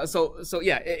 so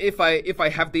yeah, if I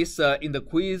have this in the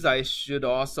quiz, I should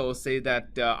also say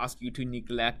that ask you to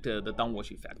neglect the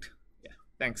downwash effect. Yeah,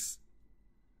 thanks.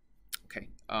 Okay.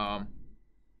 Yeah.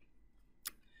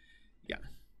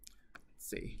 Let's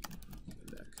see.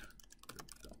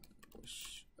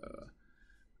 Downwash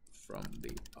from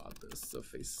the other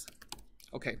surface.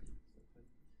 Okay.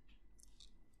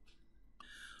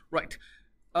 Right.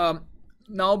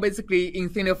 Now, basically, in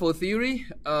thin fold theory,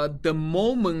 the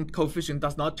moment coefficient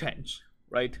does not change,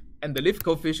 right? And the lift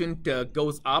coefficient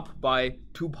goes up by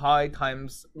 2 pi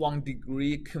times 1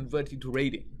 degree converted to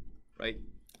radian, right?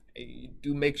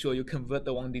 Do make sure you convert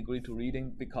the 1 degree to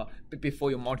radian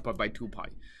before you multiply by 2 pi.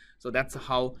 So that's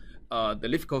how the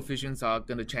lift coefficients are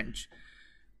going to change.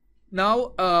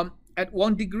 Now, at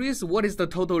 1 degree, what is the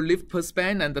total lift per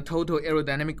span and the total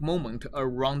aerodynamic moment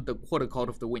around the quarter chord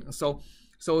of the wing?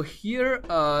 So here,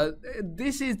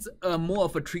 this is more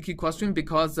of a tricky question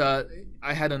because I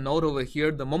had a note over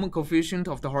here. The moment coefficient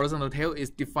of the horizontal tail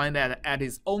is defined at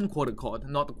its own quarter chord,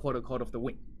 not the quarter chord of the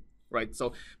wing, right?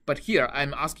 So, but here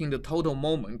I'm asking the total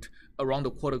moment around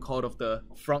the quarter chord of the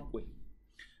front wing.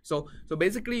 So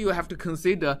basically, you have to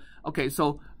consider. Okay,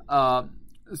 so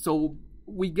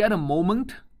we get a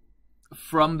moment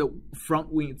from the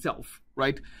front wing itself,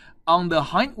 right? On the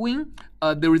hind wing,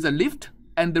 there is a lift.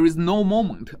 And there is no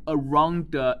moment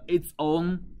around its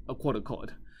own quarter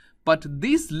chord. But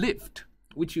this lift,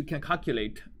 which you can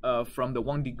calculate from the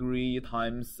 1 degree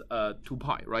times 2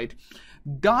 pi, right,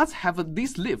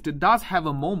 this lift does have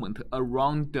a moment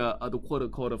around the quarter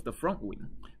chord of the front wing.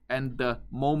 And the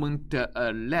moment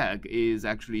lag is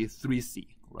actually 3c,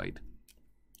 right?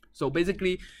 So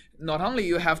basically, not only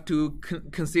you have to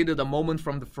consider the moment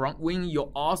from the front wing,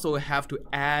 you also have to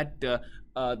add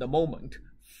the moment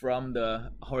from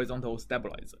the horizontal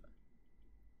stabilizer.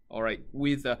 All right,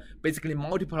 with basically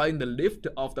multiplying the lift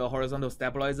of the horizontal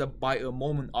stabilizer by a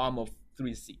moment arm of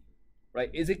 3c, right?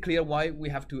 Is it clear why we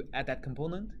have to add that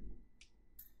component?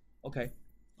 Okay,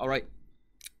 all right,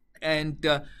 and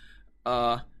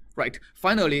right.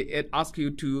 Finally, it asks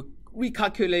you to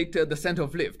recalculate the center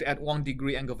of lift at 1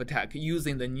 degree angle of attack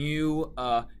using the new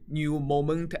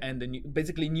moment and the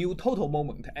basically new total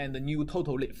moment and the new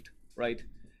total lift, right?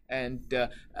 And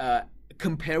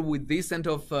compare with this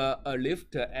center of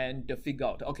lift and figure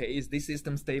out, okay, is this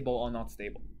system stable or not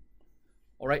stable?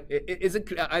 All right, is it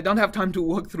clear? I don't have time to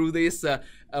work through this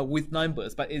with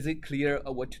numbers, but is it clear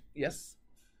what? Yes.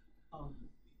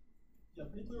 Yeah,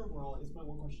 pretty clear overall. I guess my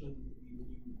one question would be: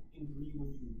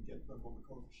 when you get the moment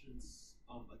coefficients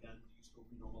again, do you still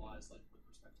renormalize like with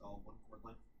respect to all one chord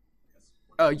length?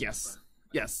 I guess.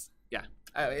 Yes. Yeah.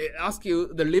 It asks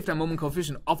you the lift and moment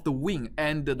coefficient of the wing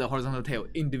and the horizontal tail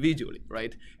individually,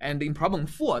 right? And in problem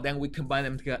 4, then we combine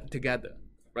them together,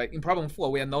 right? In problem 4,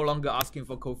 we are no longer asking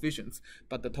for coefficients,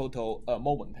 but the total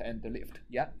moment and the lift.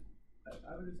 Yeah?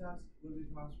 I would just ask, would it be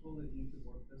possible that you could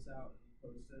work this out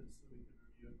and post it so we could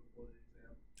review it before the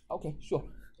exam? Okay, sure.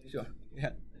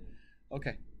 Yeah.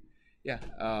 Okay. Yeah.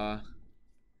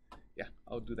 Yeah,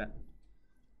 I'll do that.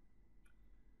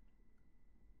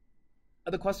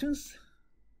 Other questions?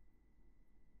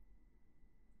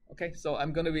 Okay, so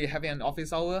I'm going to be having an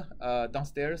office hour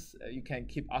downstairs. You can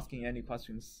keep asking any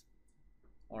questions.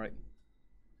 All right.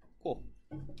 Cool.